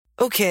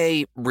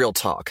Okay, real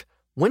talk.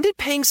 When did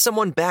paying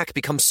someone back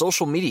become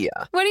social media?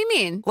 What do you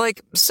mean?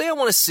 Like, say I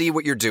want to see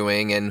what you're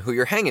doing and who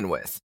you're hanging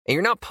with, and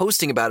you're not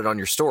posting about it on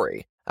your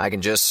story. I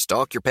can just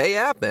stalk your Pay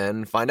app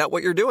and find out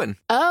what you're doing.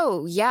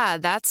 Oh, yeah,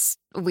 that's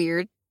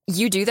weird.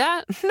 You do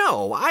that?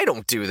 No, I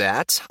don't do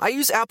that. I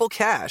use Apple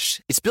Cash.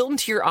 It's built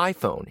into your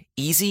iPhone,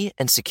 easy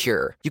and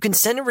secure. You can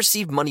send and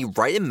receive money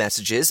right in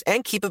Messages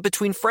and keep it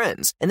between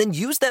friends, and then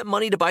use that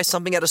money to buy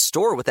something at a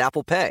store with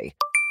Apple Pay.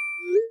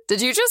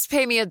 Did you just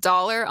pay me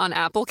 $1 on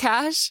Apple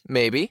Cash?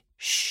 Maybe.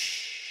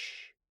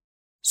 Shh.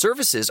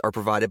 Services are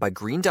provided by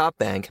Green Dot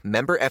Bank,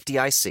 member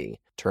FDIC.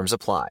 Terms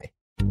apply.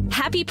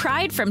 Happy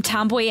Pride from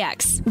Tomboy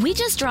X. We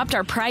just dropped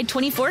our Pride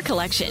 24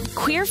 collection.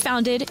 Queer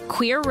founded,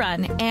 queer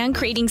run, and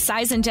creating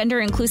size and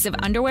gender inclusive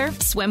underwear,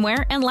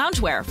 swimwear, and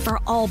loungewear for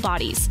all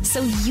bodies, so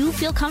you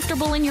feel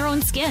comfortable in your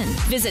own skin.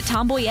 Visit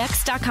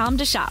tomboyx.com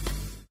to shop.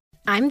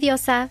 I'm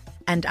Diosa.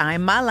 And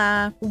I'm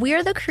Mala.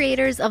 We're the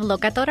creators of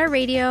Locatora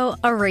Radio,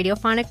 a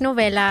radiophonic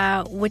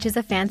novela, which is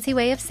a fancy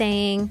way of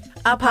saying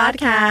a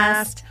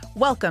podcast.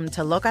 Welcome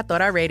to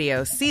Locatora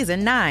Radio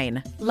Season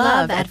 9.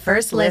 Love at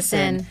First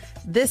Listen.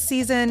 This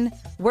season,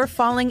 we're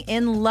falling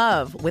in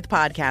love with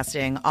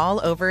podcasting all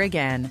over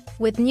again.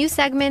 With new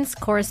segments,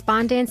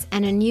 correspondence,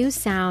 and a new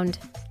sound.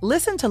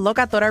 Listen to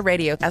Locatora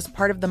Radio as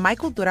part of the My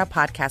Cultura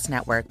Podcast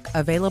Network.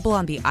 Available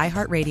on the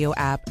iHeartRadio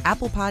app,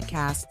 Apple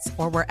Podcasts,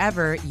 or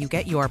wherever you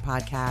get your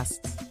podcasts.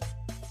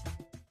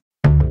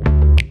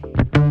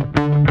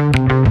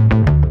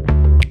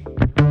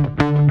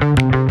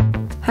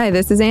 Hi,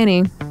 this is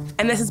Annie.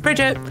 And this is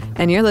Bridget.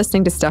 And you're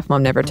listening to Stuff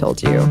Mom Never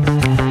Told You.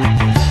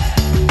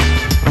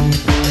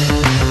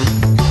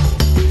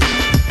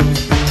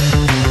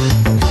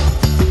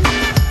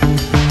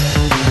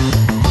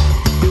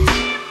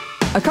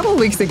 A couple of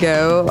weeks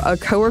ago, a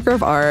coworker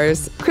of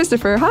ours,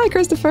 Christopher, hi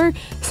Christopher,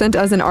 sent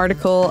us an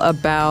article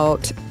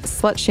about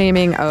slut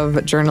shaming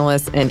of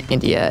journalists in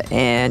India,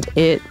 and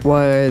it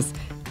was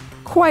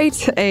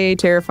quite a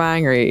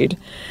terrifying read.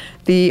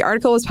 The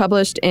article was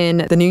published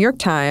in the New York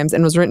Times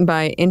and was written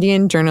by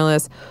Indian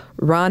journalist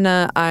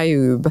Rana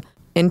Ayub.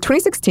 In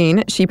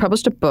 2016, she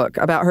published a book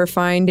about her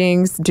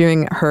findings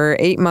during her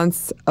 8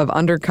 months of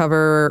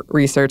undercover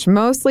research,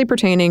 mostly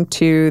pertaining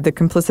to the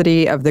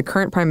complicity of the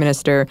current Prime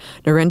Minister,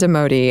 Narendra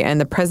Modi, and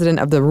the president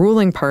of the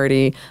ruling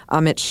party,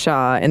 Amit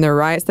Shah, in the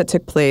riots that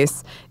took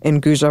place in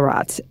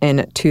Gujarat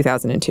in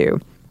 2002.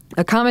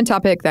 A common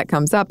topic that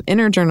comes up in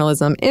her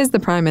journalism is the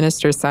Prime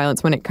Minister's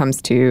silence when it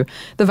comes to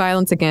the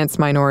violence against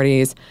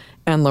minorities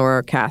and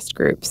lower caste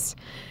groups.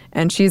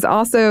 And she's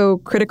also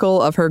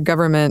critical of her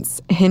government's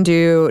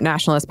Hindu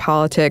nationalist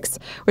politics,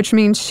 which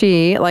means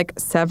she, like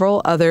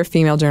several other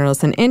female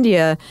journalists in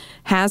India,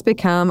 has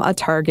become a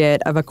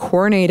target of a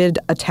coordinated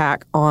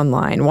attack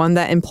online, one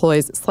that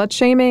employs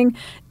slut-shaming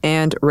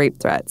and rape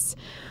threats.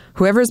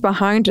 Whoever's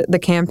behind the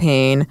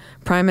campaign,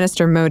 Prime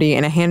Minister Modi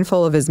and a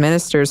handful of his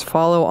ministers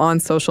follow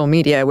on social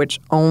media, which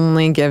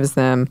only gives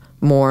them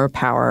more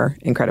power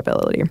and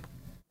credibility.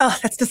 Oh,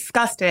 that's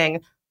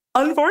disgusting.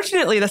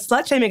 Unfortunately, the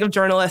slut-shaming of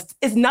journalists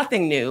is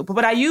nothing new, but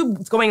what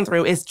Ayub is going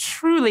through is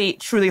truly,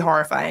 truly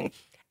horrifying.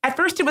 At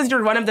first, it was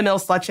your run-of-the-mill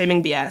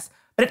slut-shaming BS,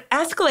 but it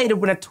escalated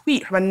when a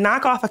tweet from a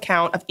knockoff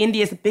account of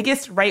India's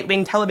biggest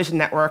right-wing television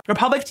network,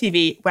 Republic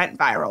TV, went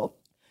viral.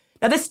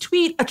 Now, this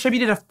tweet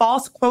attributed a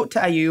false quote to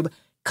Ayub,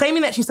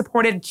 claiming that she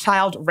supported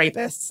child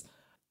rapists.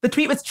 The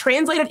tweet was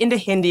translated into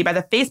Hindi by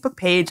the Facebook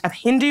page of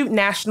Hindu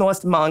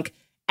nationalist monk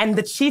and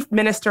the chief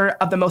minister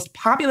of the most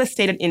populous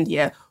state in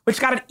India, which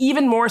got an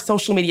even more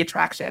social media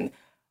traction.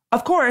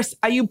 Of course,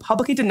 Ayub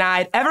publicly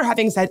denied ever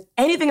having said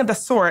anything of the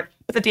sort,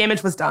 but the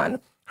damage was done.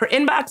 Her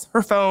inbox,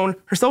 her phone,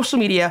 her social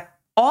media,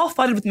 all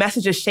flooded with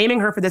messages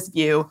shaming her for this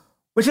view,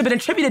 which had been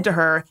attributed to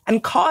her,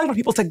 and calling for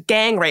people to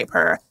gang rape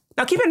her.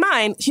 Now, keep in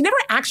mind, she never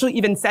actually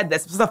even said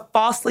this. This was a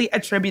falsely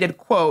attributed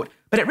quote,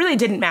 but it really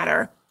didn't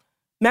matter.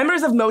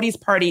 Members of Modi's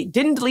party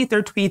didn't delete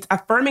their tweets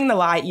affirming the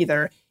lie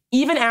either,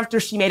 even after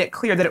she made it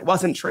clear that it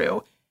wasn't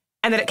true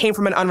and that it came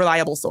from an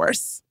unreliable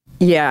source.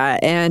 Yeah,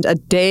 and a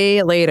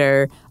day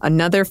later,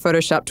 another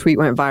Photoshop tweet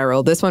went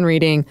viral, this one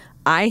reading,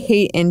 "I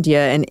hate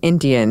India and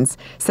Indians,"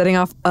 setting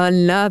off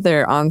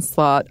another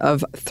onslaught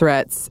of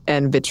threats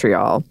and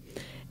vitriol.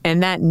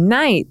 And that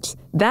night,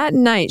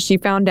 she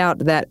found out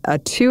that a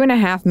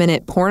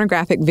 2.5-minute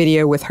pornographic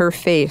video with her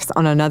face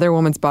on another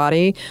woman's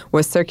body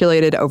was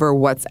circulated over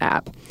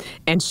WhatsApp.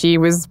 And she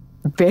was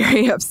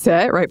very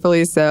upset,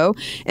 rightfully so,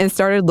 and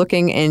started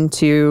looking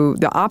into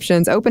the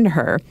options open to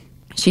her.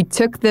 She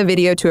took the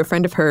video to a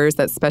friend of hers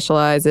that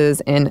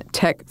specializes in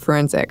tech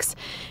forensics,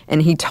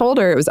 and he told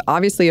her it was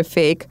obviously a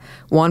fake,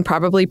 one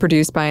probably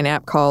produced by an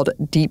app called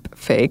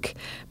Deepfake.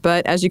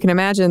 But as you can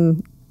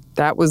imagine,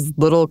 that was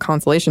little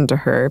consolation to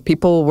her.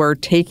 People were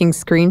taking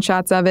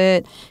screenshots of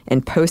it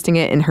and posting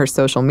it in her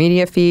social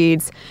media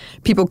feeds.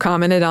 People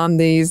commented on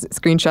these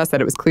screenshots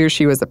that it was clear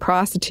she was a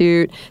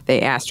prostitute.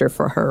 They asked her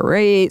for her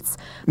rates.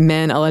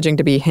 Men alleging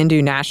to be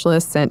Hindu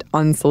nationalists sent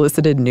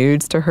unsolicited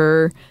nudes to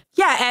her.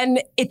 Yeah,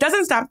 and it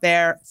doesn't stop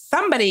there.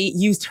 Somebody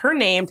used her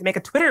name to make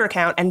a Twitter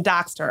account and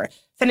doxed her,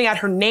 sending out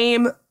her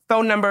name,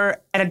 phone number,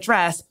 and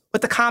address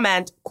with the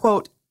comment,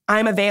 quote,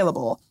 "I'm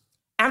available."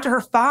 After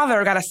her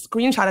father got a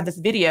screenshot of this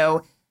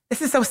video,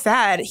 this is so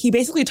sad. He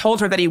basically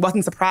told her that he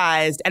wasn't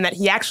surprised and that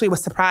he actually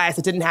was surprised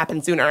it didn't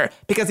happen sooner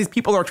because these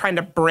people are trying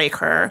to break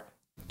her.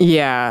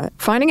 Yeah.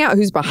 Finding out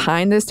who's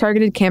behind this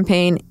targeted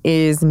campaign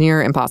is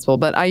near impossible.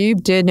 But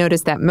Ayub did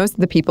notice that most of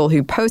the people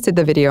who posted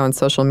the video on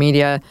social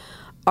media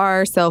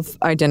are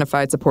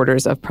self-identified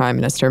supporters of Prime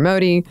Minister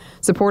Modi,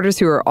 supporters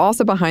who are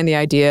also behind the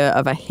idea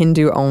of a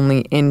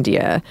Hindu-only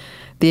India.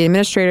 The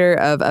administrator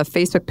of a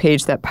Facebook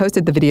page that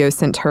posted the video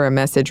sent her a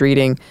message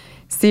reading,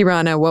 "See,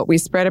 Rana, what we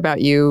spread about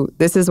you.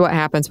 This is what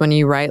happens when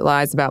you write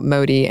lies about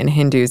Modi and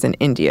Hindus in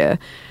India."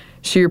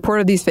 She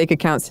reported these fake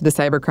accounts to the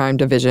cybercrime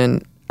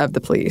division of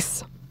the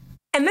police.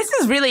 And this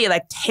is really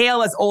like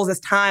tale as old as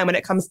time when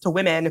it comes to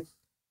women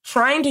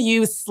trying to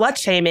use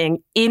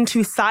slut-shaming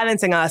into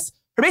silencing us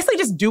for basically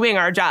just doing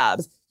our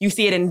jobs. You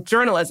see it in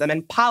journalism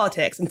and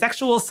politics and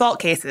sexual assault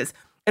cases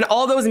and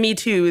all those Me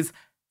Too's.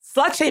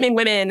 Slut-shaming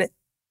women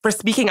for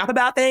speaking up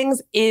about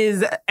things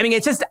is, I mean,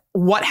 it's just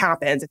what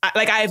happens.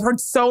 Like, I've heard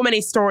so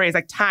many stories,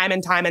 like time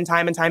and time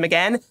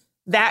again,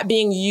 that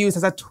being used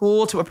as a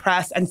tool to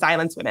oppress and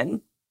silence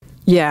women.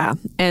 Yeah,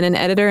 and an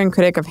editor and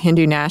critic of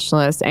Hindu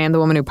Nationalist and the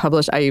woman who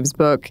published Ayub's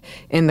book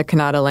in the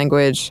Kannada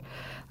language,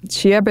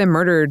 she had been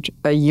murdered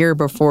a year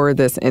before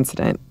this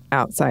incident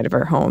outside of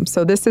her home.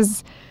 So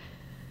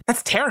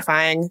That's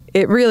terrifying.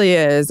 It really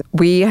is.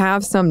 We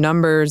have some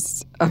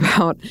numbers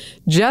about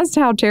just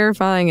how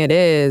terrifying it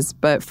is.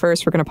 But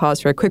first, we're going to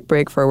pause for a quick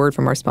break for a word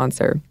from our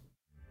sponsor.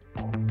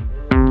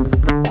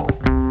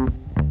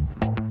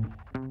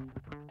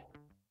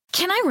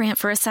 Can I rant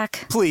for a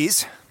sec?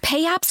 Please.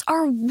 Pay apps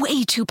are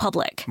way too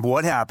public.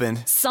 What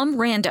happened? Some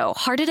rando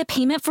hearted a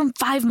payment from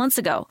 5 months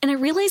ago, and I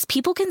realized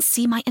people can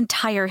see my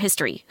entire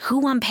history,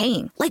 who I'm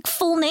paying, like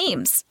full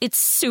names. It's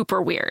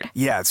super weird.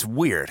 Yeah, it's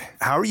weird.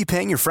 How are you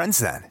paying your friends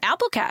then?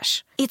 Apple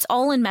Cash. It's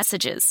all in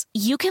messages.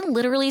 You can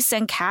literally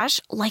send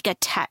cash like a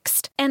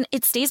text, and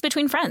it stays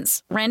between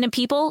friends. Random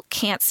people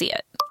can't see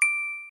it.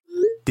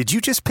 Did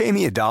you just pay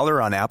me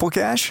 $1 on Apple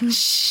Cash?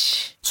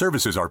 Shh.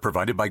 Services are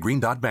provided by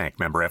Green Dot Bank,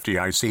 member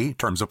FDIC.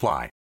 Terms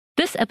apply.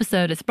 This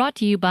episode is brought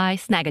to you by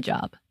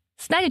Snagajob.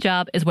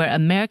 Snagajob is where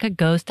America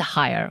goes to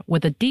hire,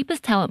 with the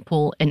deepest talent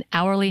pool in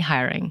hourly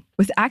hiring.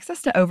 With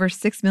access to over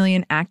 6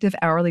 million active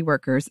hourly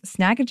workers,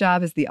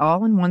 Snagajob is the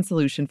all-in-one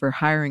solution for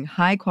hiring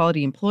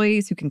high-quality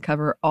employees who can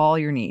cover all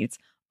your needs.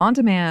 On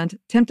demand,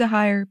 temp to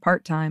hire,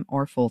 part-time,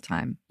 or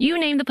full-time. You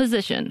name the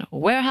position: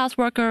 warehouse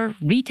worker,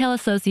 retail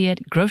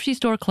associate, grocery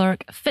store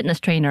clerk, fitness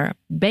trainer,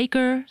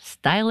 baker,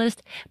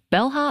 stylist,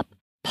 bellhop,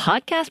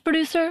 podcast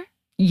producer.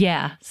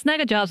 Yeah,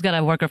 Snagajob's got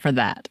a worker for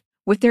that.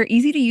 With their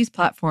easy-to-use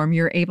platform,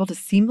 you're able to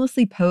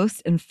seamlessly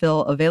post and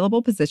fill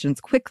available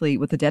positions quickly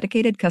with a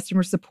dedicated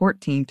customer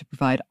support team to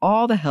provide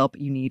all the help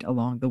you need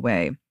along the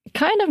way.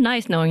 Kind of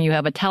nice knowing you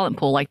have a talent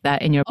pool like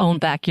that in your own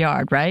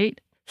backyard, right?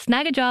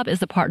 Snagajob is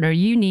the partner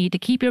you need to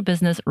keep your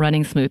business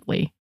running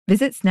smoothly.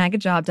 Visit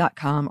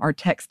snagajob.com or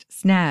text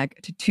SNAG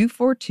to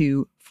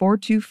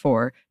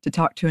 242-424 to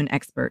talk to an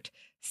expert.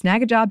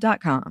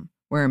 Snagajob.com,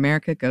 where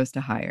America goes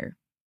to hire.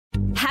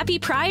 Happy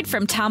Pride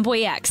from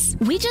Tomboy X.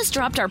 We just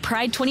dropped our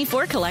Pride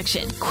 24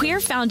 collection. Queer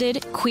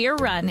founded, queer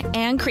run,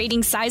 and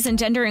creating size and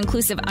gender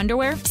inclusive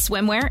underwear,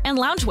 swimwear, and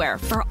loungewear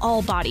for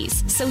all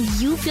bodies, so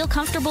you feel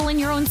comfortable in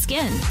your own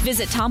skin.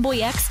 Visit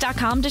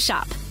tomboyx.com to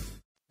shop.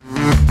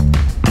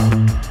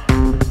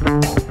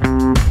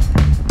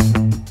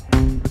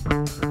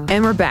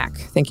 And we're back.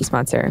 Thank you,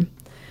 sponsor.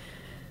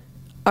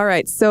 All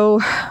right. So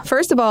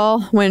first of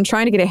all, when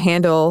trying to get a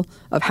handle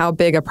of how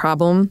big a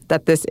problem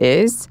that this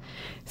is,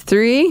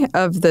 3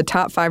 of the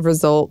top 5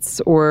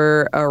 results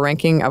were a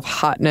ranking of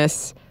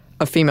hotness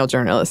of female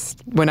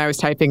journalists. When I was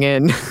typing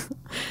in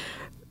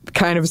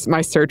kind of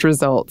my search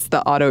results,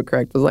 the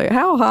autocorrect was like,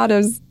 how hot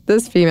is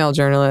this female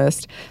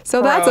journalist?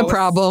 So That's a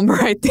problem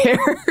right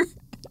there.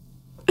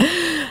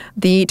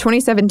 The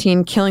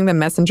 2017 Killing the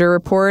Messenger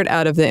report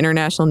out of the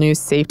International News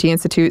Safety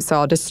Institute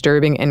saw a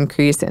disturbing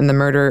increase in the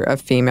murder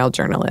of female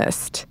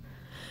journalists.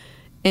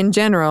 In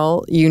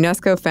general,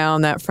 UNESCO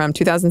found that from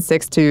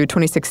 2006 to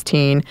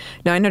 2016,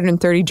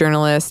 930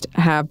 journalists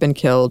have been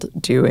killed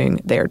doing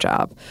their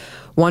job.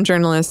 1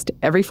 journalist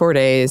every 4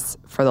 days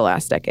for the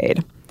last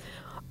decade.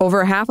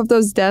 Over half of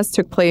those deaths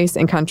took place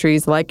in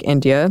countries like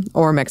India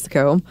or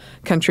Mexico,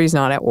 countries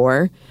not at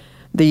war.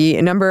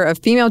 The number of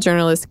female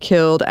journalists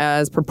killed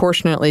as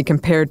proportionately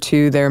compared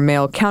to their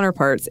male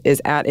counterparts is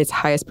at its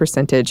highest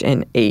percentage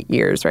in 8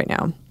 years right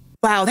now.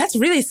 Wow, that's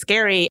really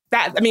scary.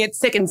 It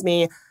sickens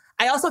me.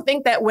 I also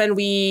think that when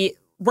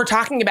we're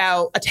talking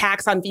about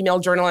attacks on female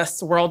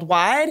journalists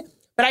worldwide,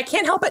 but I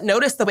can't help but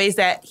notice the ways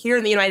that here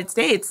in the United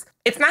States,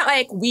 it's not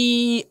like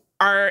we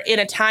are in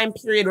a time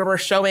period where we're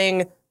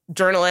showing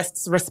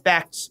journalists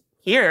respect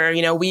here.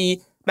 You know,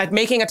 we like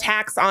making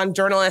attacks on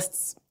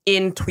journalists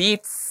in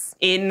tweets,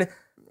 in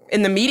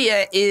the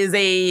media is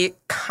a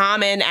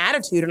common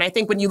attitude. And I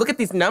think when you look at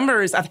these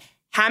numbers of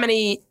how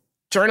many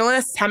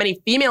journalists, how many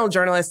female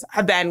journalists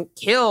have been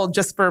killed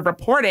just for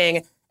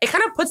reporting, it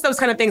kind of puts those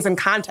kind of things in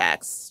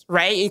context,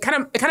 right? It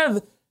kind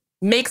of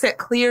makes it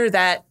clear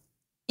that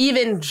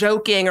even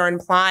joking or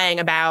implying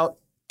about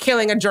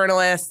killing a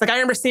journalist, like I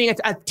remember seeing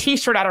a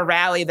T-shirt at a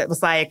rally that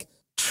was like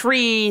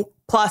tree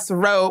plus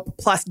rope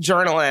plus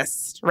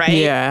journalist, right?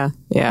 Yeah.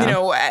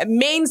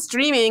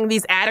 Mainstreaming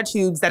these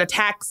attitudes that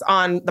attacks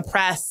on the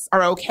press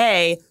are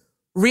okay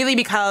really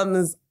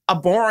becomes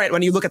abhorrent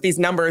when you look at these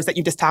numbers that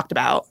you just talked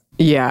about.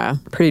 Yeah,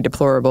 pretty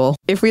deplorable.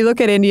 If we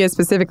look at India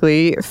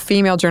specifically,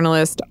 female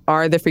journalists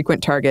are the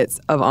frequent targets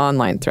of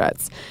online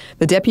threats.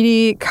 The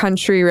deputy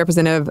country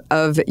representative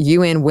of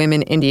UN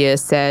Women India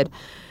said,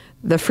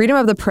 "The freedom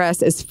of the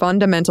press is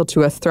fundamental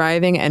to a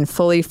thriving and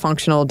fully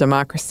functional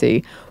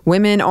democracy.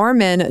 Women or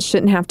men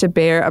shouldn't have to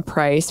bear a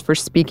price for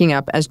speaking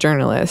up as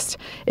journalists.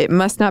 It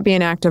must not be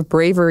an act of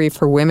bravery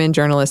for women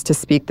journalists to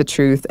speak the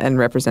truth and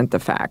represent the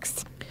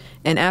facts."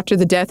 And after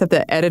the death of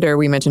the editor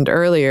we mentioned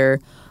earlier,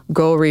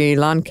 Gauri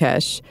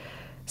Lankesh,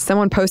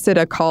 someone posted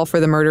a call for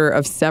the murder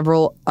of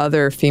several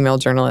other female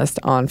journalists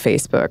on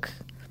Facebook.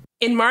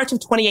 In March of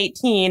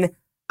 2018,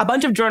 a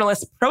bunch of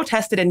journalists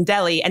protested in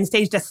Delhi and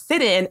staged a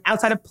sit-in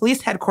outside of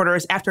police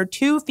headquarters after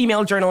 2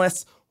 female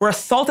journalists were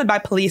assaulted by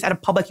police at a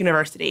public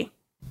university.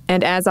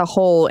 And as a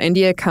whole,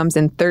 India comes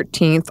in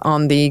 13th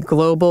on the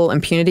Global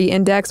Impunity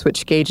Index,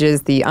 which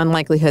gauges the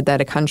unlikelihood that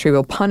a country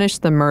will punish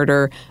the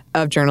murder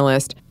of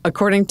journalists,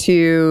 according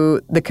to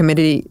the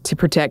Committee to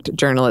Protect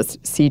Journalists,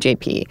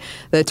 CJP.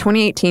 The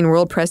 2018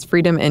 World Press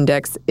Freedom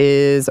Index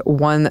is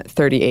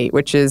 138,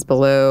 which is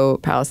below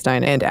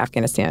Palestine and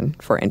Afghanistan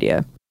for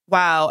India.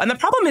 Wow. And the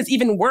problem is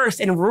even worse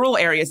in rural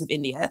areas of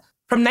India.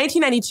 From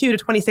 1992 to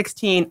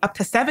 2016, up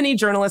to 70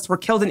 journalists were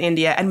killed in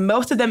India, and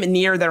most of them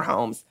near their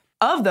homes.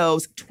 Of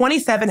those,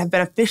 27 have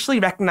been officially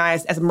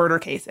recognized as murder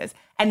cases,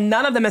 and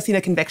none of them has seen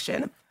a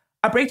conviction.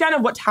 A breakdown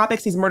of what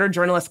topics these murdered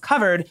journalists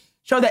covered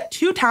show that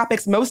 2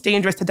 topics most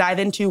dangerous to dive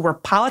into were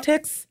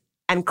politics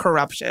and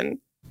corruption.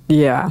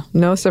 Yeah,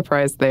 no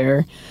surprise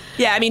there.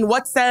 Yeah, I mean,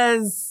 what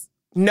says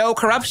no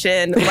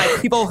corruption,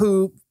 like people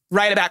who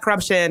write about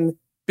corruption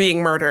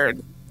being murdered?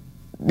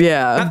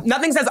 Yeah.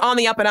 Nothing says on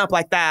the up and up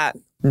like that.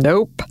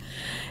 Nope.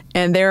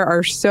 And there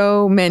are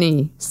so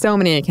many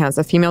accounts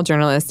of female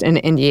journalists in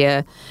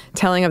India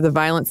telling of the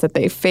violence that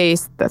they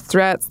face, the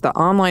threats, the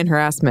online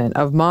harassment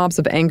of mobs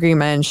of angry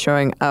men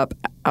showing up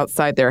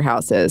outside their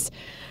houses.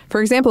 For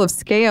example, of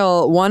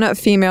scale, one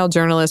female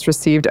journalist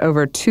received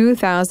over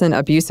 2,000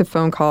 abusive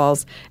phone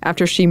calls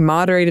after she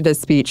moderated a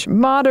speech.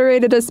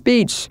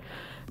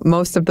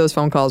 Most of those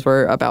phone calls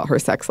were about her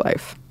sex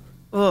life.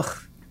 Ugh.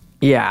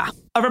 Yeah.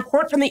 A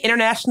report from the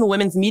International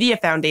Women's Media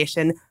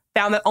Foundation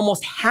found that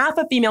almost half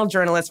of female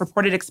journalists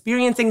reported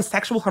experiencing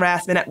sexual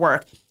harassment at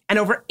work, and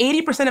over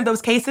 80% of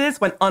those cases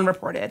went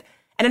unreported.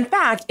 And in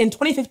fact, in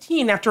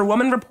 2015, after a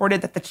woman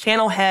reported that the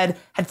channel head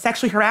had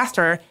sexually harassed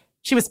her,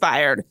 she was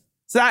fired.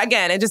 So that,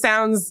 again, it just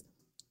sounds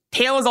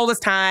tale as old as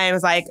time.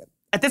 It's like,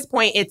 at this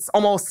point, it's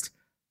almost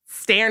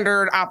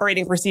standard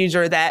operating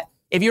procedure that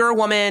if you're a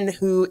woman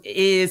who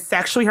is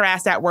sexually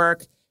harassed at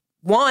work,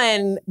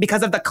 one,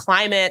 because of the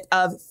climate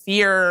of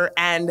fear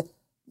and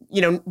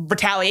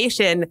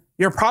retaliation,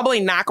 you're probably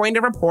not going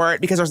to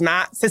report because there's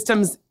not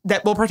systems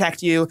that will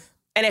protect you.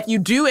 And if you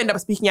do end up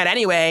speaking out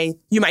anyway,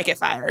 you might get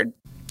fired.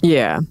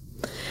 Yeah.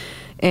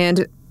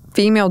 And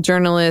female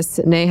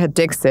journalist Neha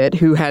Dixit,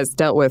 who has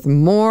dealt with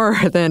more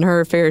than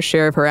her fair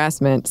share of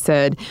harassment,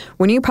 said,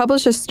 "When you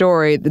publish a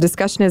story, the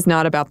discussion is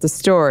not about the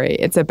story.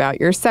 It's about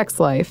your sex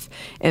life.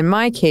 In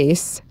my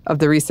case of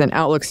the recent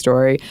Outlook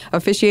story,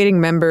 officiating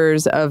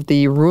members of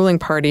the ruling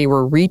party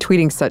were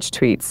retweeting such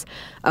tweets.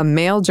 A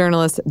male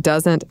journalist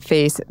doesn't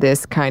face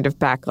this kind of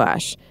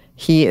backlash.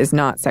 He is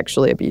not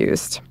sexually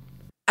abused."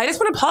 I just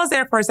want to pause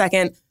there for a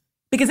second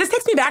because this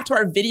takes me back to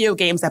our video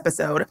games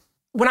episode.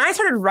 When I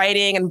started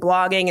writing and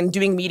blogging and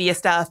doing media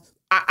stuff,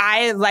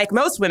 I, like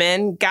most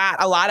women,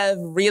 got a lot of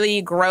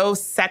really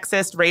gross,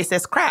 sexist,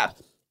 racist crap.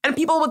 And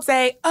people would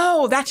say,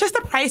 oh, that's just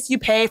the price you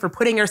pay for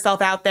putting yourself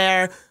out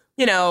there.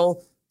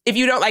 If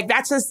you don't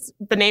that's just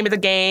the name of the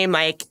game.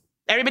 Like,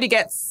 everybody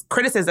gets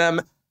criticism,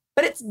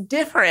 but it's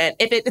different.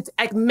 If it's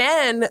like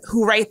men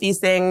who write these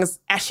things,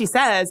 as she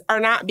says, are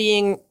not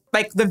being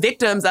like the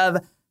victims of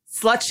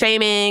slut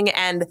shaming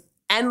and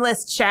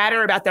endless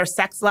chatter about their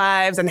sex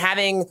lives and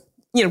having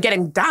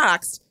getting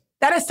doxxed.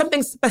 That is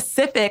something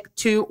specific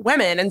to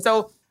women. And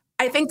so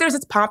I think there's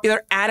this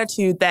popular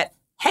attitude that,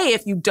 hey,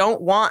 if you don't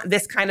want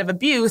this kind of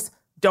abuse,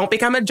 don't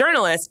become a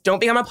journalist, don't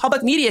become a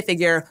public media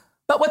figure.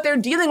 But what they're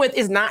dealing with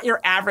is not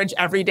your average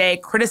everyday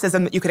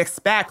criticism that you could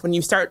expect when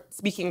you start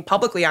speaking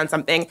publicly on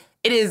something.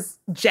 It is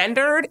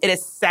gendered, it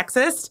is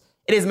sexist,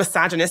 it is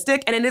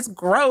misogynistic, and it is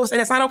gross,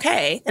 and it's not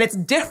okay. And it's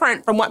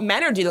different from what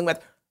men are dealing with.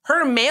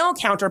 Her male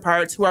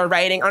counterparts who are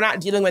writing are not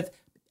dealing with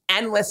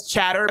endless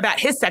chatter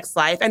about his sex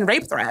life and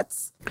rape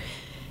threats.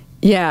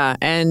 Yeah,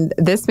 and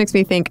this makes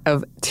me think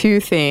of 2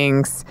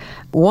 things.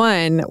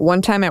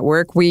 One time at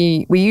work,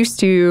 we used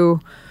to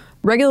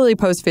regularly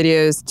post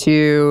videos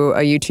to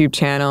a YouTube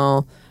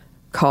channel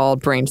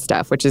called Brain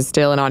Stuff, which is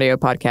still an audio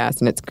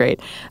podcast, and it's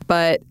great.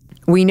 But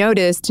we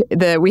noticed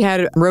that we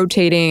had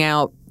rotating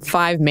out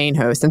 5 main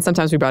hosts, and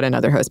sometimes we brought in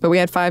other hosts, but we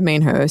had 5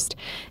 main hosts,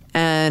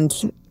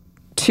 and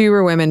 2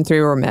 were women, 3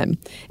 were men.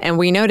 And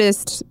we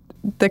noticed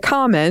the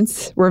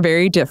comments were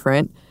very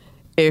different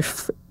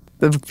if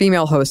the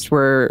female hosts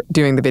were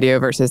doing the video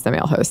versus the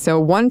male host. So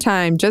one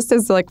time, just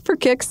as like for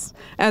kicks,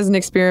 as an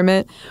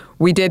experiment,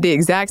 we did the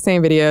exact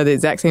same video, the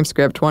exact same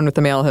script, one with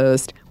the male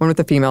host, one with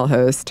the female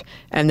host,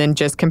 and then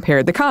just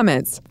compared the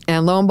comments.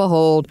 And lo and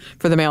behold,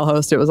 for the male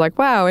host, it was like,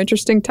 wow,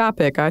 interesting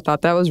topic. I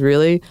thought that was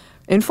really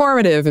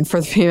informative. And for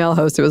the female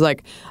host, it was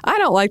like, I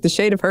don't like the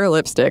shade of her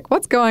lipstick.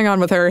 What's going on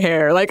with her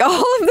hair? Like all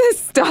of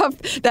this stuff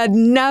that had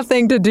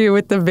nothing to do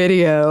with the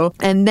video.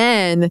 And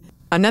then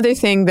another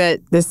thing that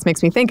this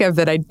makes me think of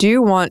that I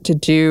do want to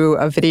do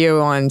a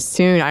video on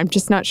soon, I'm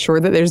just not sure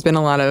that there's been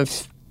a lot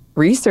of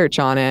research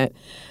on it.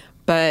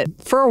 But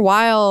for a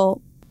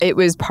while, it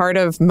was part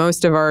of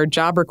most of our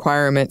job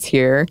requirements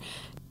here.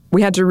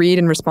 We had to read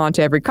and respond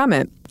to every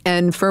comment.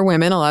 And for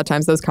women, a lot of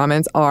times those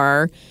comments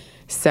are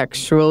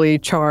sexually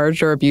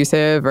charged or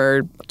abusive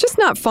or just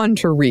not fun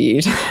to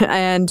read.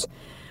 And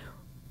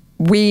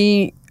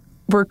we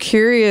were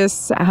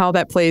curious how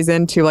that plays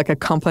into like a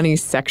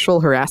company's sexual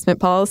harassment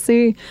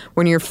policy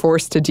when you're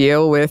forced to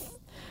deal with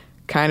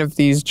kind of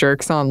these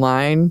jerks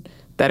online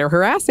that are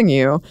harassing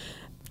you.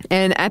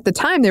 And at the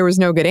time, there was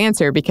no good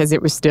answer because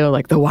it was still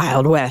like the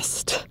Wild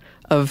West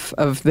of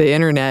the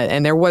internet.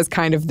 And there was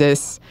kind of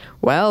this,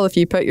 well, if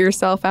you put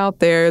yourself out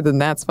there, then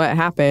that's what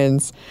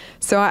happens.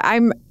 So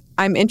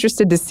I'm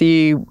interested to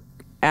see,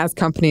 as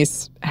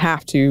companies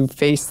have to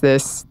face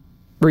this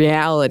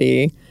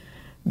reality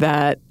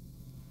that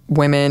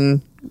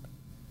women,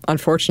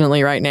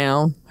 unfortunately right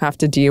now, have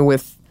to deal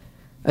with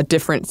a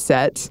different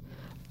set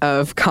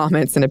of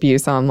comments and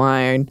abuse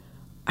online.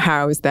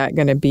 How is that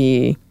going to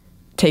be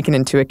taken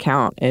into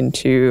account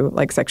into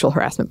like sexual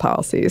harassment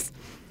policies?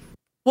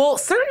 Well,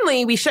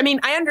 certainly we should. I mean,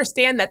 I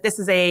understand that this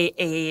is a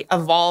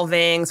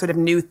evolving sort of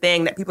new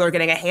thing that people are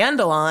getting a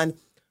handle on,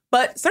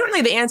 but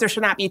certainly the answer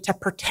should not be to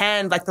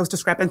pretend like those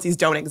discrepancies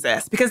don't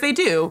exist, because they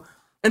do.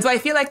 And so I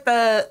feel like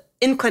the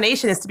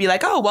inclination is to be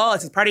like, oh, well,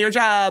 it's part of your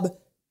job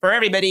for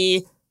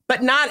everybody,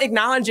 but not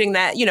acknowledging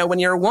that, you know, when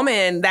you're a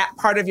woman, that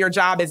part of your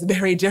job is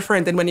very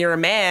different than when you're a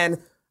man.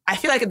 I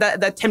feel like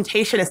the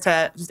temptation is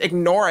to just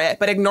ignore it,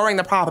 but ignoring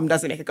the problem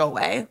doesn't make it go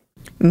away.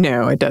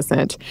 No, it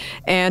doesn't.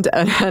 And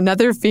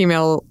another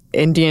female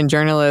Indian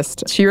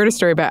journalist, she wrote a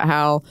story about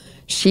how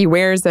she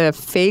wears a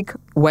fake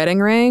wedding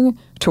ring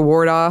to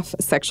ward off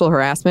sexual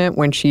harassment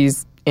when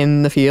she's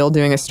in the field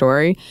doing a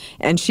story.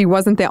 And she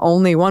wasn't the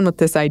only one with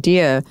this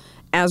idea.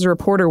 As a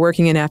reporter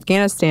working in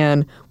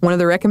Afghanistan, one of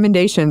the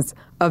recommendations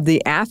of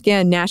the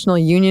Afghan National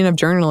Union of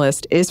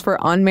Journalists is for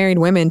unmarried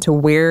women to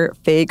wear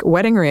fake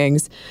wedding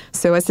rings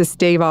so as to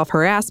stave off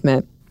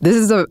harassment. This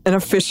is an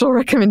official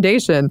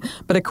recommendation,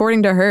 but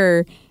according to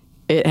her,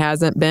 it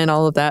hasn't been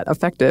all of that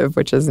effective,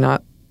 which is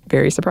not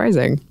very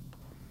surprising.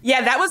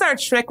 Yeah, that was our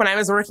trick when I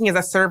was working as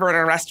a server in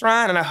a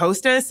restaurant and a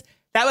hostess.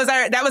 That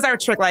was our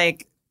trick,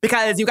 like,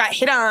 because you got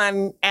hit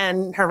on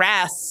and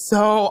harassed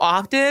so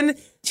often.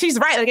 She's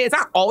right. Like, it's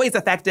not always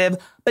effective,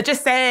 but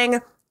just saying,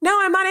 no,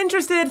 I'm not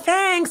interested,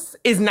 thanks,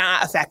 is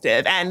not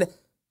effective. And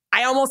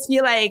I almost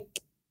feel like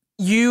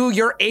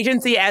your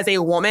agency as a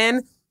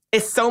woman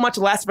is so much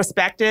less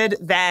respected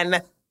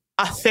than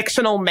a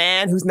fictional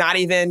man who's not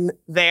even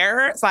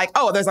there. It's like,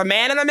 oh, there's a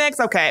man in the mix?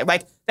 Okay.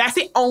 Like, that's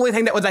the only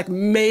thing that would like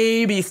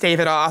maybe stave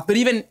it off. But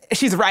even,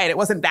 she's right, it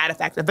wasn't that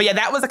effective. But yeah,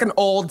 that was like an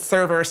old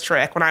server's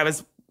trick when I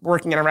was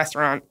working in a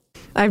restaurant.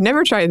 I've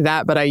never tried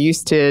that, but I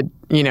used to,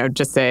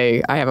 just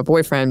say I have a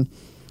boyfriend.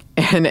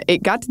 And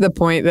it got to the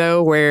point,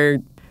 though, where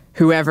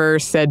whoever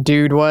said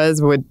dude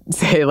would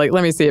say, like,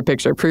 let me see a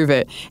picture, prove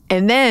it.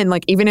 And then,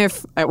 like, even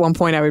if at one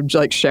point I would,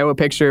 like, show a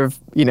picture of,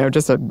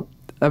 just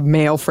a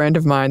male friend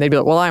of mine, they'd be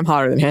like, well, I'm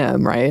hotter than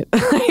him, right?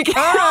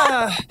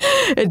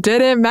 It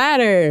didn't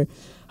matter.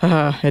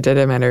 It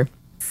didn't matter.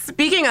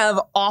 Speaking of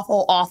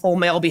awful, awful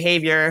male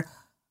behavior,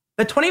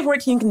 the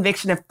 2014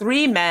 conviction of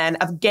 3 men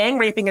of gang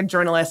raping a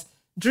journalist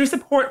drew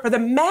support for the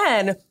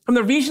men from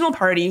the regional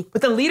party,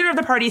 with the leader of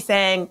the party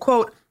saying,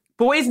 quote,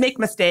 boys make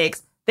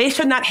mistakes. They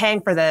should not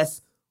hang for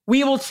this.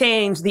 We will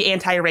change the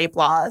anti-rape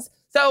laws.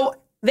 So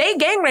they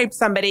gang raped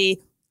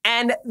somebody,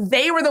 and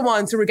they were the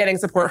ones who were getting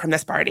support from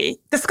this party.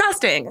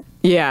 Disgusting.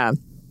 Yeah.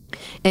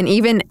 And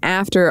even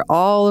after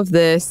all of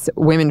this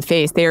women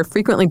face, they are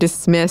frequently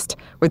dismissed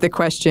with the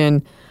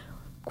question,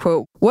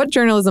 quote, what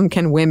journalism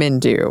can women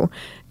do?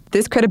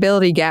 This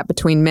credibility gap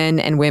between men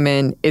and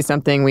women is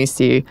something we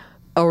see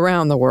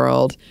around the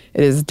world.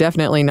 It is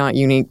definitely not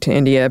unique to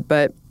India,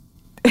 but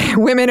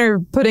women are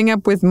putting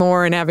up with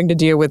more and having to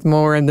deal with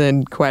more and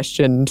then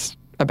questioned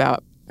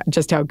about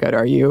just how good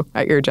are you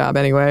at your job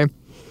anyway.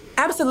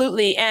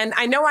 Absolutely. And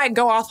I know I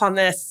go off on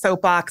this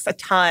soapbox a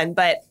ton,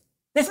 but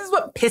this is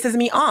what pisses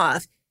me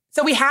off.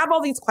 So we have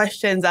all these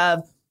questions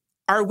of,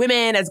 are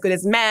women as good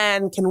as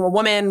men? Can a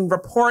woman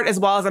report as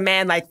well as a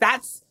man? Like,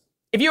 that's,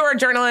 if you're a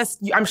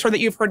journalist, I'm sure that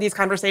you've heard these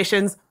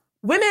conversations.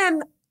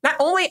 Women, not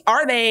only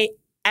are they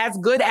as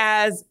good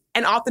as,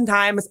 and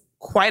oftentimes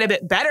quite a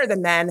bit better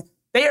than men,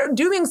 they are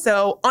doing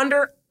so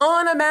under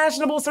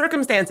unimaginable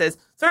circumstances.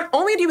 So not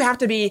only do you have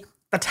to be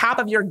the top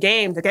of your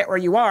game to get where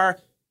you are,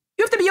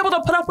 you have to be able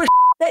to put up with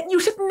that you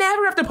should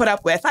never have to put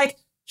up with. Like,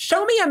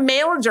 show me a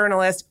male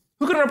journalist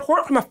who can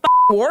report from a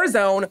war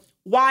zone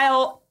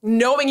while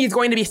knowing he's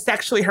going to be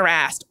sexually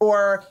harassed,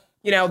 or,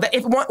 you know, that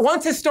if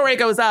once his story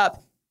goes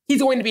up,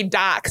 he's going to be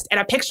doxxed and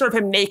a picture of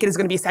him naked is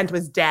going to be sent to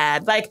his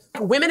dad. Like,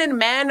 women and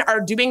men are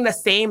doing the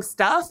same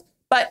stuff,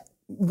 but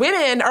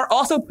women are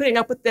also putting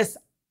up with this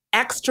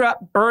extra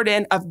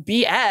burden of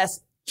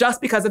BS just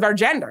because of our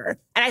gender.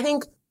 And I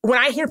think when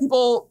I hear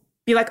people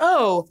be like,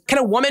 oh, can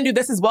a woman do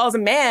this as well as a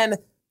man?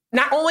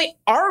 Not only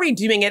are we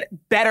doing it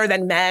better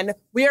than men,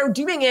 we are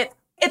doing it,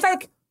 it's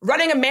like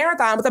running a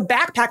marathon with a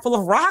backpack full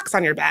of rocks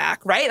on your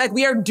back, right? Like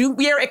we are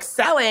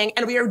excelling,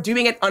 and we are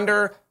doing it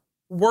under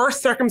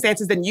worse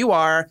circumstances than you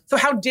are. So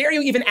how dare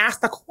you even ask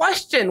the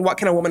question, what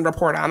can a woman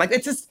report on? Like,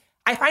 it's just,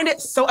 I find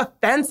it so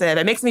offensive.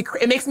 It makes me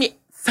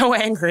so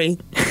angry.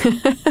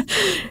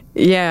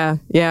 Yeah,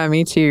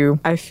 me too.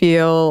 I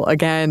feel,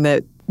 again,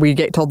 that we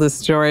get told this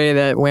story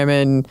that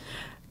women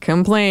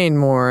complain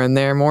more and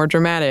they're more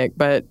dramatic.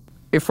 But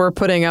if we're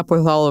putting up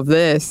with all of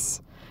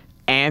this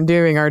and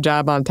doing our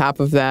job on top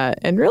of that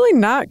and really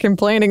not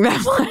complaining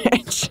that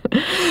much,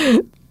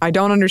 I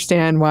don't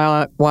understand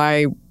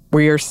why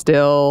we are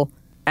still,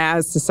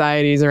 as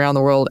societies around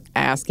the world,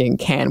 asking,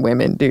 can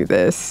women do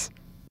this?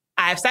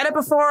 I've said it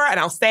before and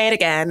I'll say it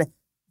again.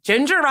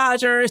 Ginger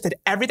Rogers did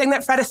everything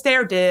that Fred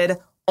Astaire did,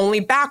 only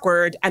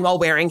backward and while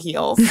wearing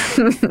heels.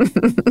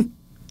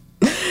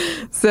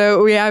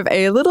 So we have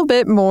a little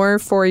bit more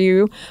for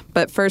you,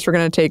 but first we're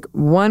going to take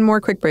one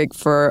more quick break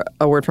for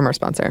a word from our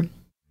sponsor.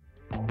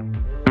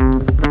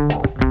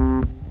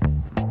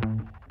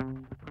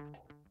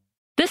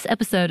 This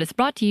episode is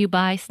brought to you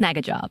by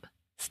Snagajob.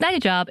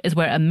 Snagajob is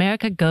where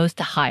America goes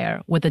to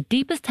hire, with the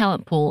deepest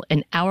talent pool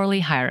in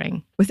hourly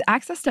hiring. With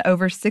access to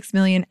over 6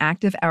 million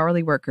active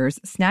hourly workers,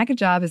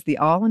 Snagajob is the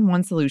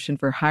all-in-one solution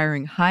for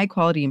hiring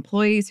high-quality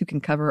employees who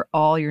can cover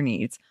all your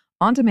needs.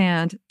 On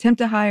demand, temp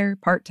to hire,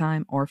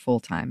 part-time, or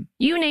full-time.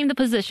 You name the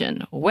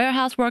position: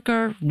 warehouse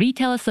worker,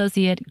 retail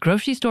associate,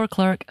 grocery store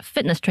clerk,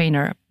 fitness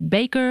trainer,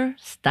 baker,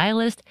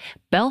 stylist,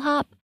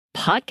 bellhop,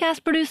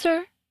 podcast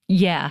producer.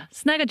 Yeah,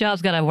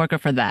 Snagajob's got a worker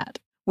for that.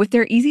 With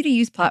their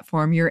easy-to-use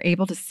platform, you're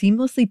able to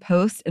seamlessly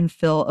post and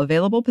fill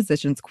available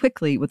positions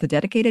quickly with a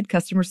dedicated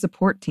customer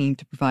support team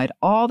to provide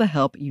all the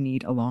help you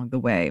need along the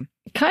way.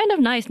 Kind of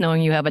nice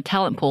knowing you have a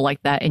talent pool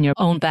like that in your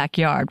own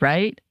backyard,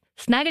 right?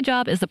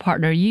 Snagajob is the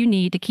partner you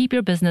need to keep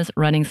your business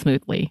running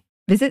smoothly.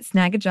 Visit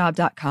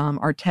snagajob.com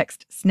or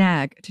text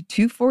SNAG to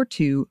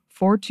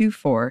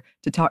 242-424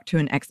 to talk to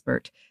an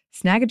expert.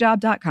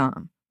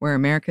 Snagajob.com, where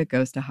America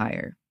goes to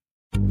hire.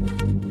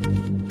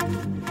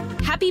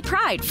 Happy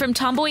Pride from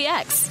Tomboy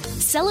X,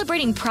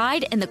 celebrating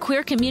pride and the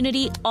queer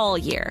community all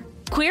year.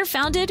 Queer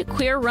founded,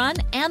 queer run,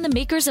 and the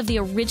makers of the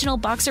original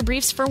boxer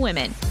briefs for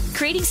women,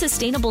 creating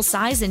sustainable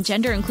size and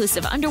gender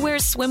inclusive underwear,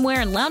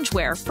 swimwear, and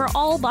loungewear for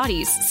all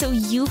bodies so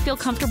you feel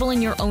comfortable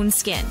in your own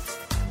skin.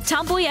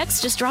 Tomboy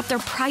X just dropped their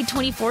Pride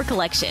 24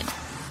 collection,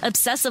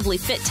 obsessively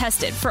fit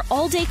tested for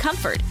all day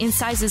comfort in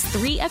sizes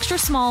 3 extra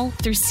small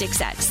through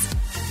 6X.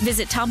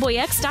 Visit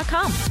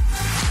tomboyx.com.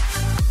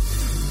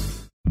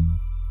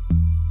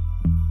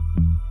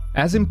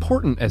 As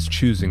important as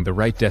choosing the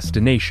right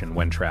destination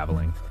when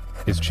traveling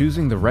is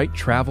choosing the right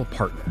travel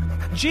partner.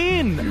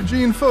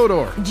 Eugene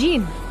Fodor.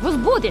 Gene, was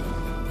будет?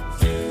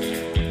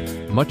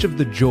 Much of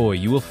the joy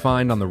you will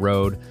find on the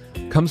road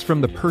comes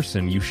from the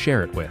person you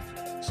share it with.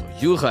 So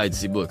you write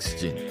the books,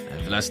 Gene,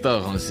 and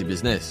Vlastar runs the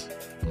business.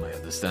 I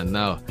understand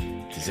now.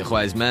 It is a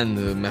wise man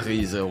who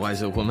marries a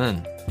wiser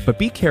woman. But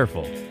be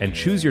careful and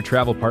choose your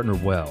travel partner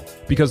well,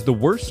 because the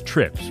worst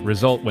trips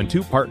result when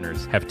two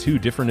partners have two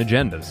different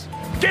agendas.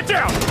 Get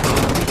down!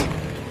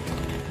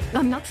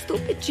 I'm not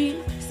stupid,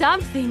 Gene.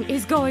 Something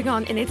is going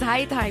on, and it's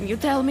high time you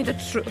tell me the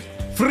truth.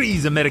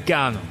 Freeze,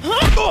 Americano!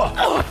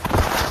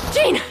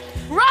 Gene,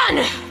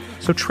 run!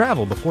 So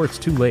travel before it's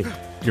too late.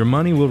 Your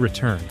money will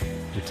return,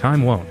 your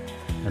time won't,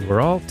 and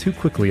we're all too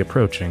quickly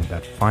approaching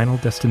that final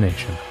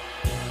destination.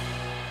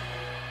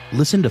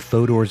 Listen to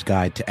Fodor's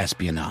Guide to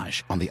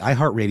Espionage on the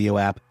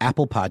iHeartRadio app,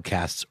 Apple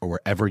Podcasts, or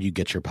wherever you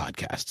get your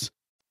podcasts.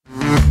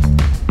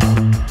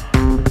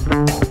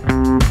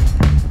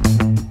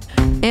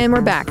 And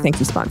we're back. Thank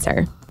you,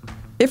 sponsor.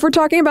 If we're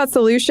talking about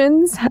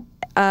solutions,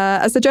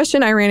 a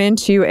suggestion I ran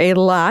into a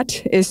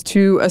lot is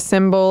to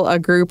assemble a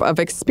group of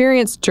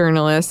experienced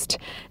journalists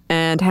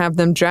and have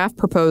them draft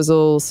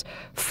proposals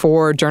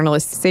for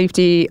journalist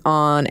safety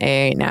on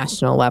a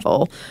national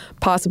level,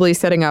 possibly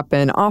setting up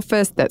an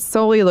office that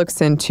solely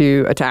looks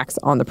into attacks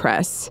on the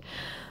press.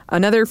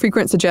 Another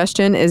frequent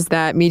suggestion is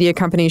that media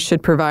companies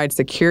should provide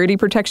security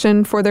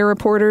protection for their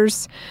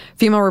reporters.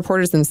 Female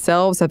reporters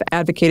themselves have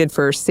advocated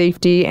for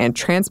safety and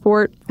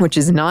transport, which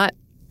is not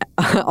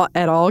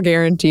at all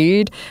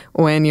guaranteed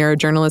when you're a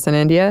journalist in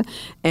India,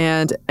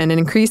 and an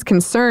increased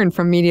concern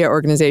from media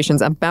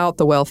organizations about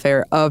the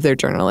welfare of their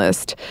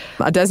journalist.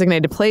 A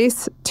designated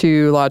place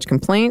to lodge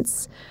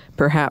complaints,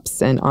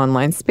 perhaps an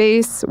online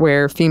space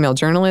where female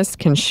journalists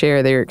can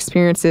share their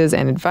experiences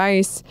and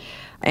advice,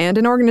 and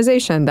an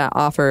organization that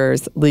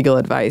offers legal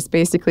advice,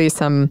 basically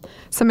some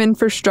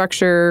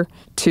infrastructure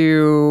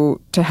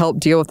to help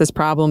deal with this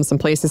problem, some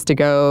places to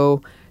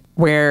go,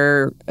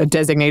 where a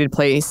designated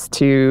place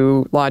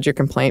to lodge your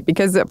complaint.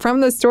 Because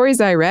from the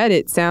stories I read,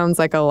 it sounds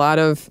like a lot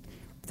of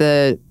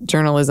the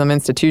journalism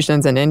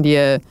institutions in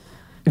India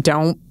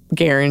don't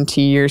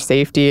guarantee your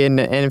safety. And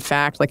in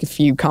fact, like if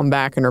you come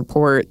back and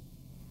report,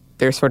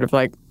 they're sort of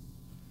like,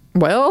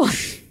 well,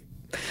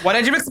 what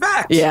did you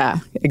expect? Yeah,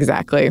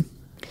 exactly.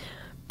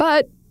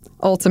 But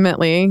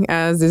ultimately,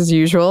 as is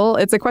usual,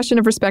 it's a question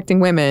of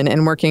respecting women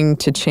and working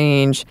to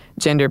change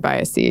gender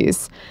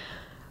biases.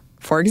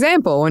 For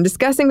example, when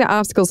discussing the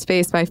obstacles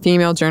faced by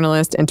female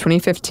journalists in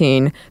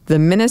 2015, the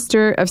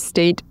Minister of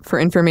State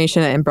for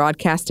Information and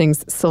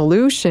Broadcasting's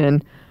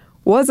solution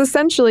was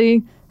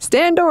essentially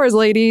stay indoors,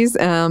 ladies,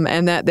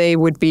 and that they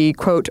would be,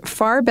 quote,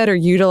 far better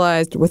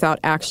utilized without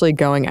actually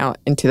going out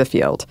into the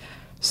field.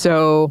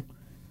 So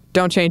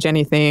don't change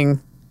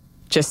anything,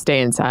 just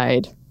stay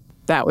inside.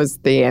 That was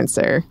the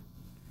answer.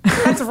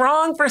 That's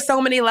wrong for so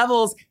many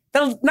levels.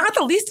 Not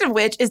the least of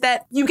which is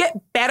that you get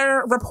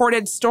better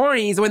reported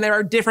stories when there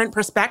are different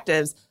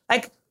perspectives.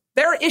 Like,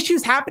 there are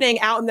issues happening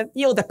out in the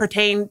field that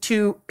pertain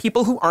to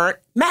people who aren't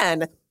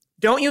men.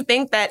 Don't you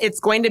think that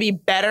it's going to be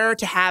better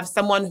to have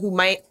someone who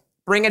might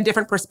bring a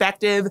different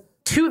perspective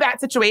to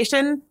that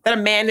situation that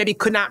a man maybe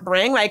could not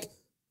bring? Like,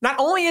 not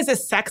only is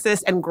this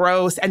sexist and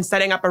gross and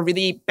setting up a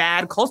really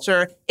bad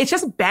culture, it's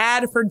just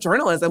bad for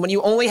journalism when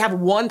you only have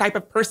one type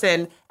of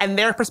person and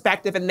their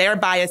perspective and their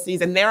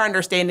biases and their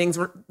understandings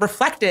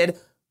reflected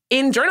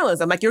in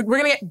journalism. Like, we're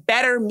going to get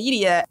better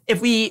media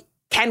if we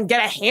can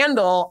get a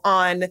handle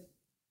on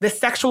the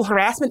sexual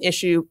harassment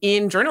issue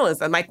in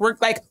journalism. We're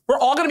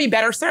all going to be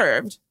better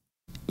served.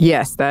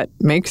 Yes, that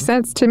makes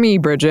sense to me,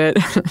 Bridget.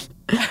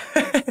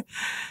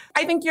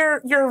 I think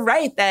you're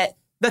right that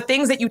the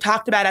things that you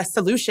talked about as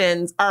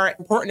solutions are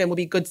important and will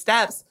be good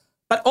steps.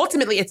 But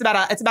ultimately, it's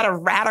about a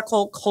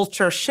radical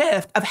culture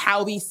shift of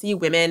how we see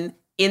women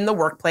in the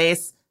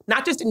workplace,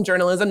 not just in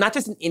journalism, not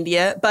just in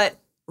India, but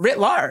writ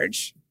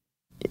large.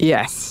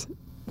 Yes,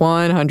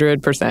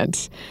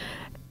 100%.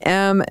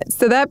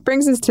 So that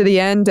brings us to the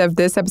end of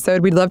this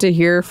episode. We'd love to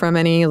hear from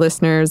any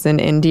listeners in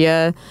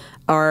India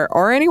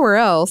or anywhere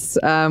else.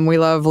 We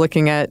love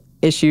looking at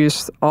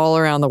issues all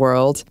around the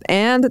world.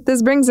 And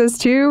this brings us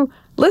to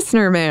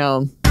listener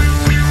mail.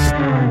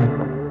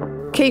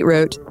 Kate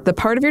wrote, the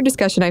part of your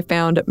discussion I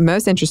found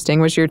most interesting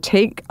was your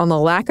take on the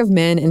lack of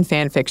men in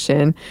fan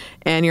fiction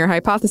and your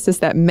hypothesis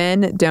that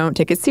men don't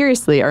take it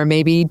seriously or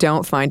maybe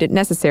don't find it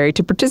necessary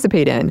to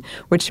participate in,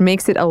 which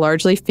makes it a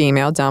largely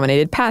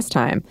female-dominated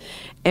pastime.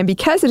 And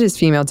because it is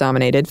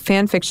female-dominated,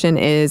 fan fiction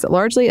is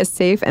largely a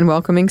safe and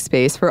welcoming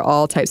space for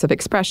all types of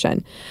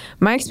expression.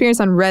 My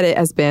experience on Reddit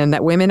has been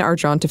that women are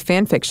drawn to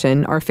fan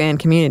fiction or fan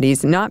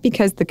communities not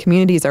because the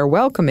communities are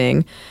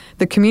welcoming.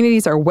 The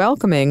communities are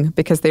welcoming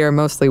because they are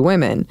mostly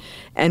women.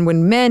 And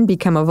when men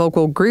become a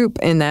vocal group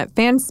in that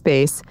fan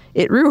space,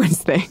 it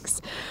ruins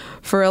things.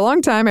 For a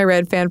long time, I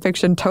read fan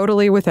fiction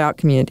totally without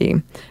community.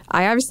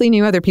 I obviously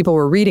knew other people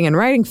were reading and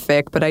writing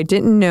fic, but I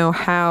didn't know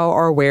how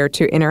or where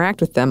to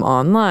interact with them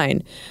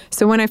online.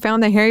 So when I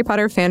found the Harry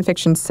Potter fan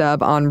fiction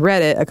sub on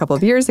Reddit a couple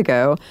of years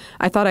ago,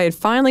 I thought I had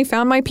finally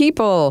found my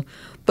people.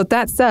 But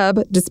that sub,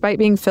 despite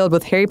being filled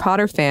with Harry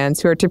Potter fans,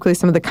 who are typically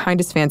some of the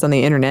kindest fans on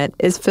the internet,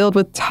 is filled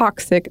with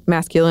toxic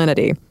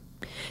masculinity.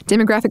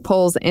 Demographic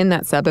polls in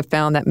that sub have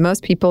found that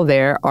most people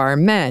there are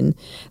men.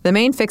 The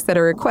main fics that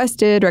are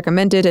requested,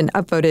 recommended, and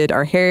upvoted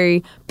are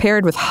Harry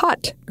paired with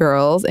hot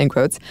girls, in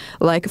quotes,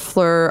 like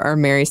Fleur or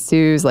Mary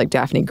Sue's like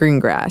Daphne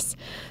Greengrass.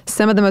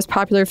 Some of the most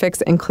popular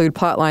fics include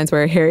plotlines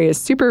where Harry is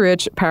super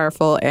rich,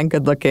 powerful, and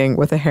good-looking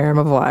with a harem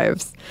of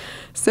wives.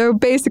 So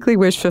basically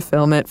wish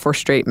fulfillment for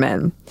straight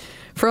men.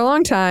 For a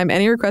long time,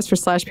 any request for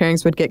slash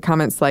pairings would get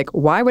comments like,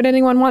 why would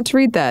anyone want to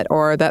read that?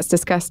 Or that's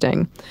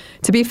disgusting.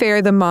 To be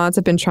fair, the mods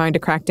have been trying to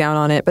crack down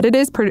on it, but it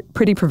is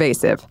pretty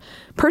pervasive.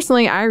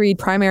 Personally, I read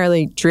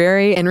primarily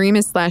dreary and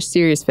Remus slash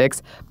serious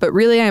fics, but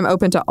really I am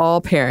open to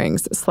all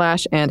pairings,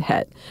 slash and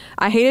het.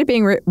 I hated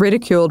being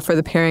ridiculed for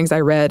the pairings I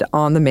read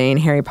on the main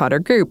Harry Potter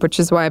group, which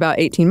is why about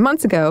 18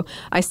 months ago,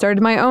 I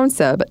started my own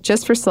sub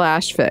just for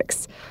slash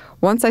fics.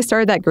 Once I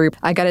started that group,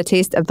 I got a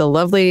taste of the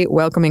lovely,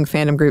 welcoming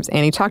fandom groups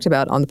Annie talked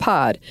about on the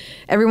pod.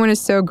 Everyone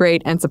is so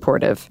great and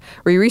supportive.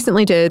 We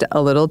recently did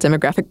a little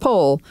demographic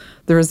poll,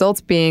 the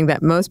results being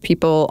that most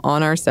people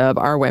on our sub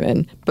are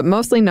women, but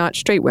mostly not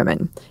straight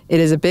women. It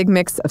is a big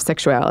mix of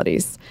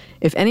sexualities.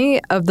 If any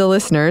of the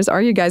listeners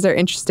or you guys are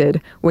interested,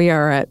 we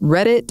are at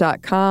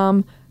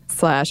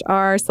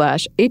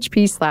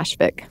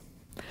reddit.com/r/HP/fic.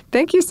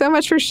 Thank you so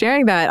much for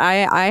sharing that.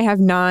 I have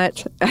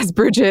not, as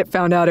Bridget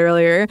found out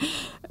earlier,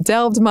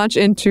 delved much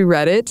into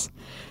Reddit,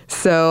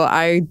 so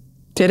I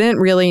didn't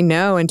really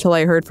know until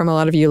I heard from a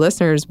lot of you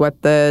listeners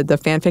what the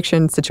fan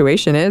fiction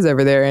situation is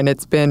over there, and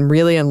it's been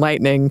really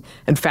enlightening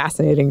and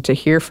fascinating to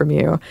hear from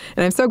you.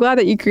 And I'm so glad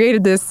that you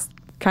created this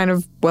kind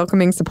of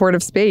welcoming,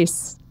 supportive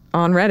space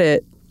on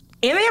Reddit.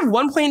 And they have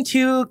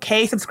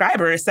 1.2K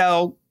subscribers,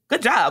 so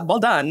good job. Well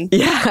done.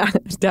 Yeah,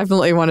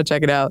 definitely want to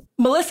check it out.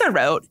 Melissa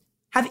wrote,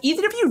 have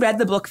either of you read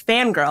the book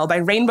Fangirl by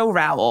Rainbow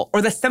Rowell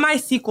or the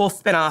semi-sequel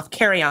spinoff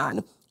Carry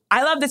On?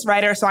 I love this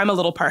writer, so I'm a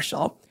little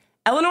partial.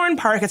 Eleanor and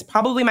Park is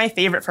probably my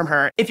favorite from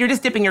her if you're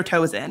just dipping your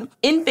toes in.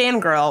 In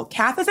Fangirl,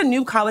 Kath is a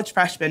new college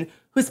freshman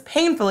who's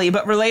painfully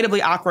but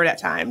relatably awkward at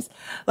times.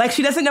 Like,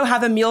 she doesn't know how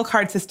the meal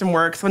card system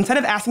works, so instead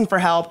of asking for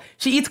help,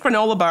 she eats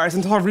granola bars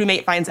until her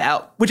roommate finds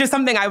out, which is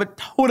something I would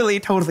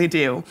totally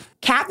do.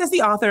 Kath is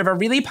the author of a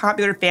really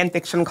popular fan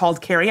fiction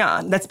called Carry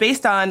On that's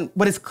based on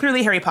what is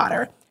clearly Harry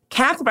Potter.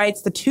 Kath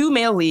writes the two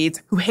male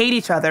leads who hate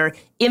each other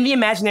in the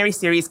imaginary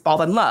series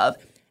fall in love.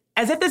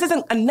 As if this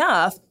isn't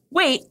enough,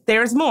 wait,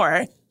 there's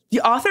more.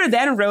 The author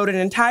then wrote an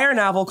entire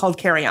novel called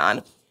Carry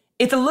On.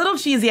 It's a little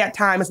cheesy at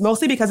times,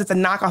 mostly because it's a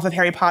knockoff of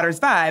Harry Potter's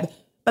vibe,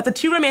 but the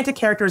two romantic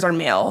characters are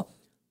male.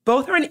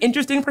 Both are an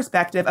interesting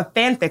perspective of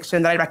fan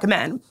fiction that I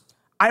recommend.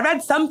 I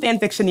read some fan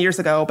fiction years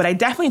ago, but I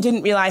definitely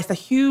didn't realize the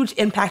huge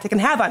impact it can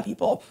have on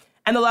people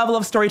and the level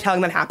of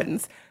storytelling that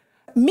happens.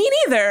 Me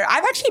neither.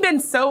 I've actually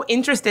been so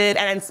interested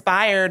and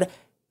inspired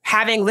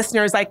having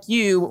listeners like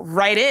you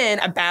write in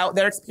about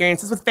their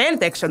experiences with fan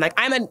fiction. Like,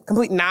 I'm a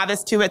complete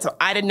novice to it, so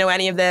I didn't know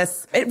any of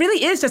this. It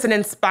really is just an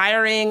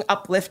inspiring,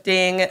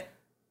 uplifting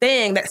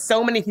thing that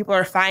so many people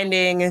are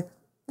finding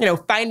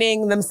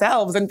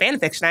themselves in fan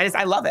fiction.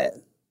 I love it.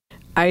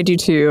 I do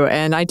too.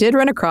 And I did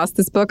run across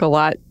this book a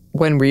lot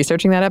when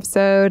researching that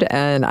episode,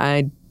 and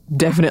I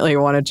definitely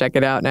want to check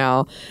it out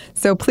now.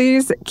 So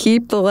please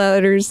keep the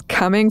letters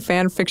coming,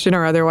 fan fiction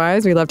or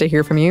otherwise. We love to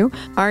hear from you.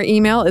 Our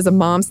email is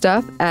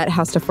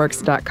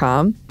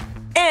momstuff@howstuffworks.com.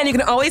 And you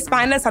can always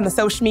find us on the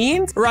social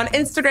medias. We're on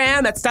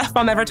Instagram at Stuff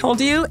Mom Ever Told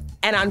You,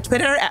 and on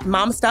Twitter at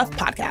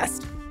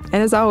MomStuffPodcast.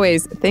 And as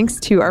always, thanks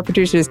to our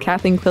producers,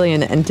 Kathleen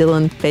Quillian and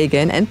Dylan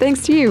Fagan. And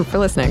thanks to you for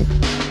listening.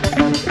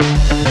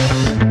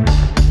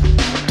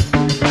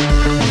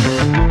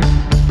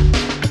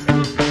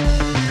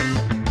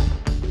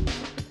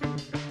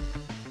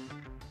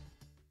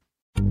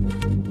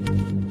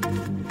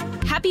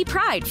 Happy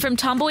Pride from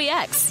Tomboy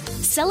X,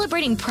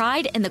 celebrating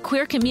pride in the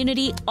queer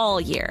community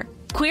all year.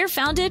 Queer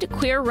founded,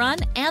 queer run,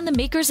 and the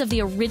makers of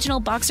the original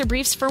boxer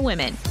briefs for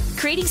women,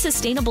 creating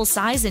sustainable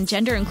size and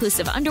gender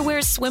inclusive underwear,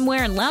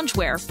 swimwear, and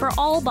loungewear for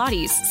all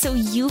bodies so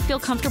you feel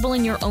comfortable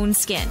in your own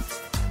skin.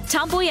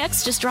 Tomboy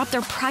X just dropped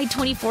their Pride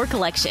 24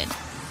 collection,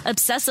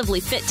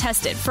 obsessively fit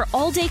tested for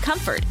all day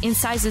comfort in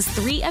sizes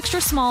 3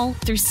 extra small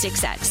through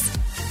 6X.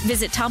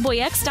 Visit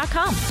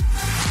tomboyx.com.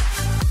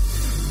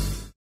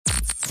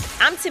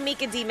 I'm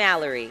Tamika D.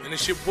 Mallory. And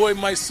it's your boy,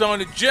 my son,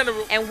 the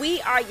General. And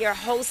we are your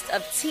hosts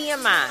of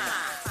TMI.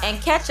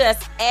 And catch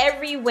us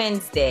every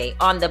Wednesday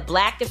on the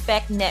Black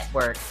Effect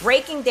Network,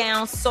 breaking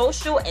down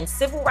social and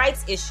civil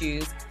rights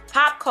issues,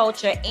 pop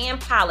culture,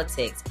 and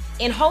politics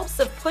in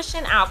hopes of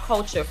pushing our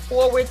culture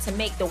forward to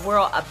make the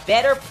world a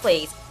better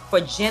place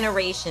for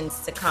generations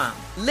to come.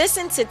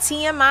 Listen to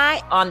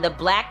TMI on the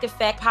Black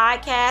Effect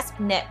Podcast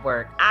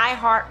Network,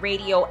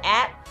 iHeartRadio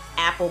app,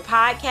 Apple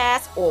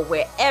Podcasts, or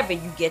wherever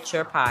you get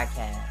your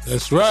podcasts.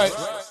 That's right.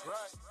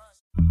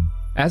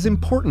 As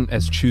important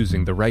as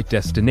choosing the right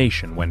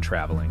destination when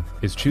traveling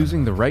is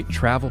choosing the right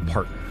travel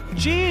partner.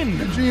 Gene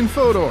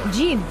Fodor.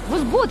 Gene,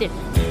 was good.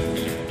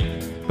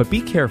 But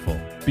be careful,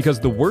 because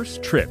the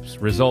worst trips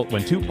result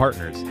when two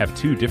partners have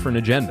two different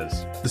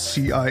agendas. The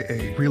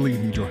CIA really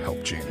need your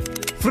help, Gene.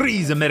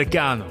 Freeze,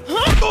 Americano.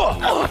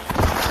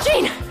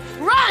 Gene,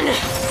 run!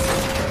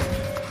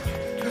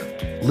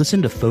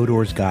 Listen to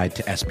Fodor's Guide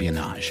to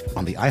Espionage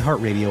on the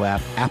iHeartRadio app,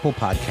 Apple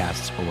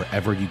Podcasts, or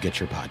wherever you get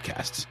your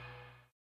podcasts.